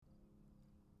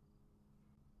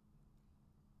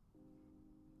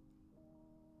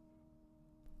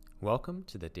Welcome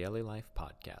to the Daily Life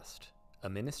Podcast, a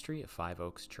ministry of Five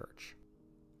Oaks Church.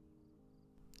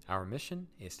 Our mission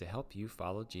is to help you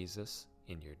follow Jesus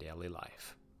in your daily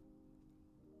life.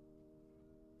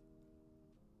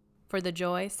 For the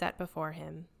joy set before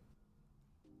him.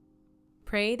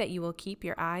 Pray that you will keep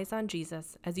your eyes on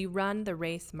Jesus as you run the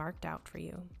race marked out for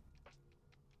you.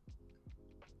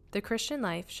 The Christian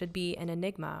life should be an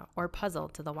enigma or puzzle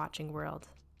to the watching world.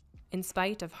 In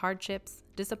spite of hardships,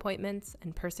 disappointments,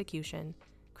 and persecution,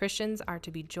 Christians are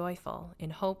to be joyful in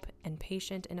hope and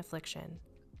patient in affliction.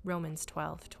 Romans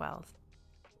 12:12.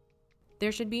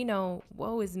 There should be no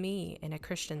 "woe is me" in a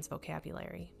Christian's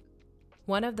vocabulary.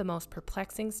 One of the most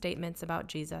perplexing statements about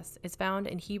Jesus is found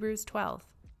in Hebrews 12.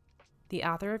 The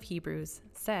author of Hebrews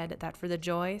said that for the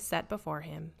joy set before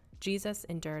him, Jesus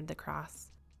endured the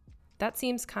cross. That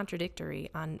seems contradictory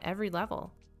on every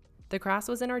level. The cross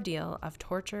was an ordeal of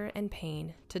torture and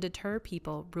pain to deter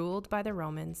people ruled by the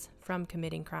Romans from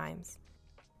committing crimes.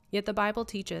 Yet the Bible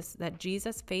teaches that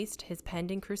Jesus faced his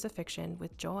pending crucifixion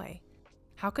with joy.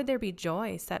 How could there be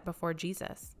joy set before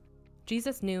Jesus?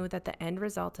 Jesus knew that the end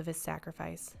result of his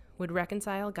sacrifice would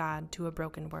reconcile God to a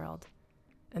broken world.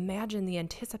 Imagine the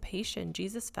anticipation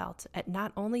Jesus felt at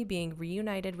not only being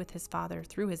reunited with his Father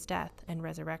through his death and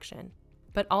resurrection,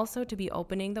 but also to be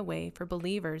opening the way for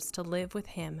believers to live with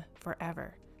him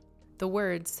forever. The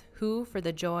words, "who for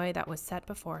the joy that was set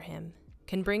before him,"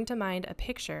 can bring to mind a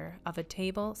picture of a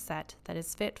table set that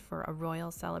is fit for a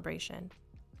royal celebration.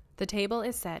 The table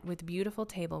is set with beautiful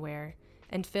tableware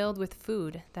and filled with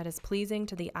food that is pleasing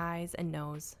to the eyes and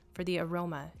nose, for the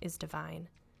aroma is divine.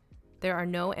 There are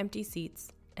no empty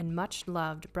seats, and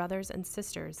much-loved brothers and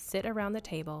sisters sit around the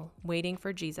table waiting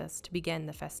for Jesus to begin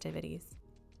the festivities.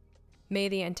 May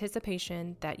the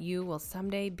anticipation that you will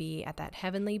someday be at that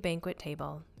heavenly banquet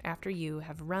table after you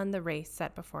have run the race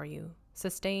set before you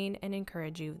sustain and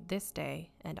encourage you this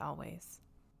day and always.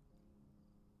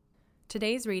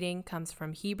 Today's reading comes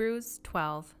from Hebrews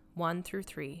 12,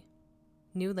 1-3,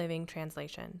 New Living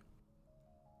Translation.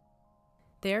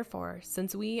 Therefore,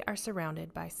 since we are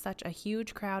surrounded by such a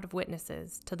huge crowd of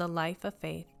witnesses to the life of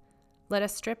faith, let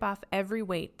us strip off every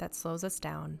weight that slows us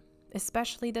down,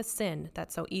 especially the sin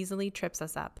that so easily trips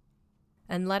us up,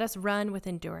 and let us run with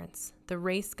endurance the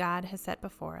race God has set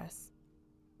before us.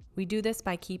 We do this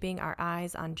by keeping our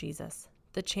eyes on Jesus,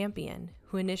 the champion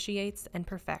who initiates and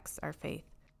perfects our faith.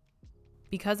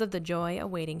 Because of the joy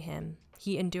awaiting him,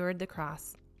 he endured the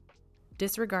cross,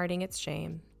 disregarding its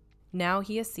shame. Now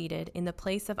he is seated in the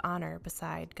place of honor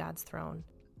beside God's throne.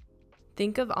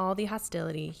 Think of all the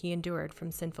hostility he endured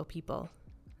from sinful people.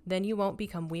 Then you won't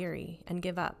become weary and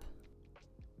give up.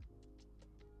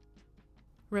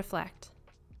 Reflect.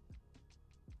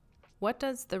 What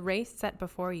does the race set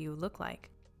before you look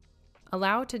like?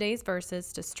 Allow today's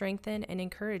verses to strengthen and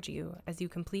encourage you as you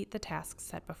complete the tasks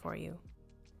set before you.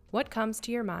 What comes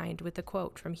to your mind with the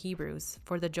quote from Hebrews,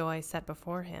 "For the joy set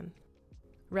before him"?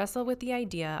 Wrestle with the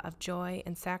idea of joy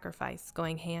and sacrifice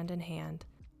going hand in hand.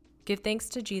 Give thanks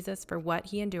to Jesus for what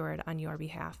he endured on your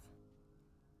behalf.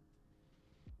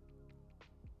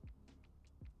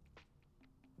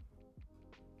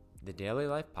 The Daily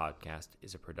Life Podcast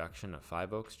is a production of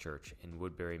Five Oaks Church in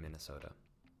Woodbury, Minnesota.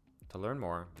 To learn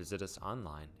more, visit us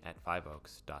online at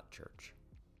fiveoaks.church.